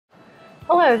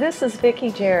Hello, this is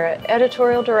Vicki Jarrett,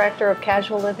 Editorial Director of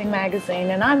Casual Living Magazine,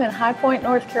 and I'm in High Point,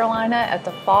 North Carolina at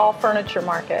the Fall Furniture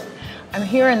Market. I'm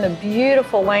here in the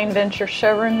beautiful Lane Venture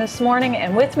showroom this morning,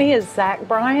 and with me is Zach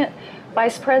Bryant,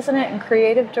 Vice President and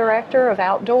Creative Director of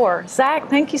Outdoor. Zach,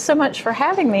 thank you so much for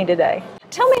having me today.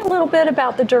 Tell me a little bit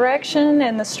about the direction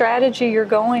and the strategy you're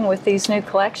going with these new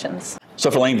collections. So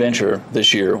for Lane Venture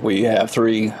this year, we have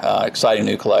three exciting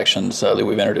new collections that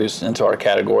we've introduced into our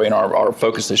category, and our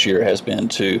focus this year has been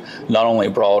to not only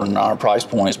broaden our price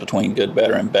points between good,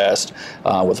 better, and best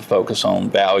with a focus on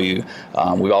value.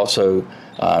 We've also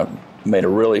made a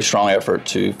really strong effort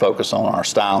to focus on our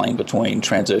styling between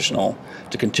transitional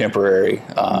to contemporary,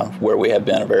 where we have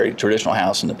been a very traditional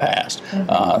house in the past.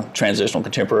 Transitional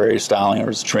contemporary styling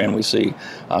is a trend we see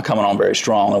coming on very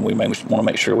strong, and we want to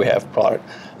make sure we have product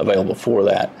available for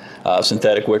that.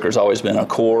 Synthetic wicker has always been a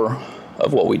core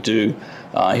of what we do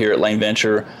here at Lane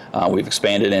Venture. We've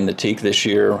expanded into teak this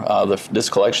year. This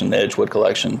collection, the Edgewood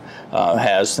collection,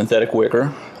 has synthetic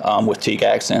wicker with teak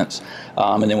accents.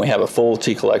 And then we have a full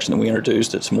teak collection that we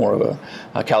introduced. It's more of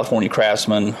a California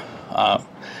Craftsman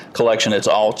collection. It's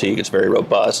all teak. It's very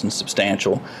robust and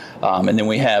substantial. And then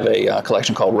we have a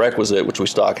collection called Requisite, which we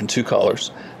stock in two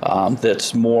colors.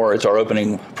 It's our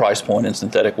opening price point in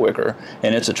synthetic wicker,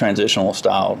 and it's a transitional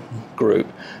style group.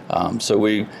 So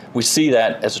we see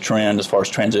that as a trend as far as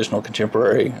transitional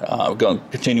contemporary,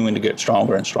 continuing to get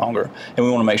stronger and stronger. And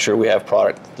we want to make sure we have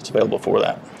product that's available for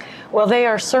that. Well, they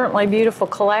are certainly beautiful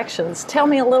collections. Tell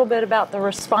me a little bit about the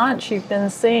response you've been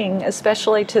seeing,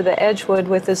 especially to the Edgewood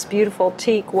with this beautiful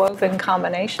teak woven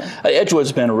combination.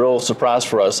 Edgewood's been a real surprise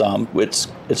for us. It's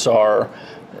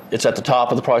at the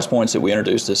top of the price points that we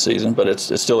introduced this season, but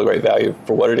it's still a great value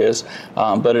for what it is.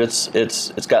 But it's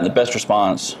gotten the best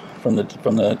response from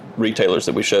the retailers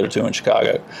that we showed it to in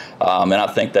Chicago, and I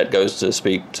think that goes to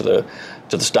speak to the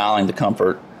styling, the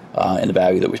comfort, and the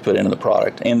value that we put into the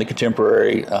product, and the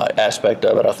contemporary aspect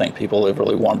of it. I think people have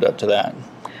really warmed up to that.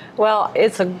 Well,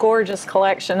 it's a gorgeous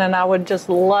collection, and I would just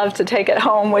love to take it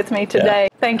home with me today.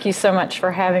 Yeah. Thank you so much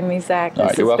for having me, Zach.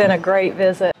 This has been a great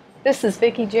visit. This is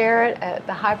Vicki Jarrett at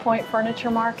the High Point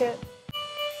Furniture Market.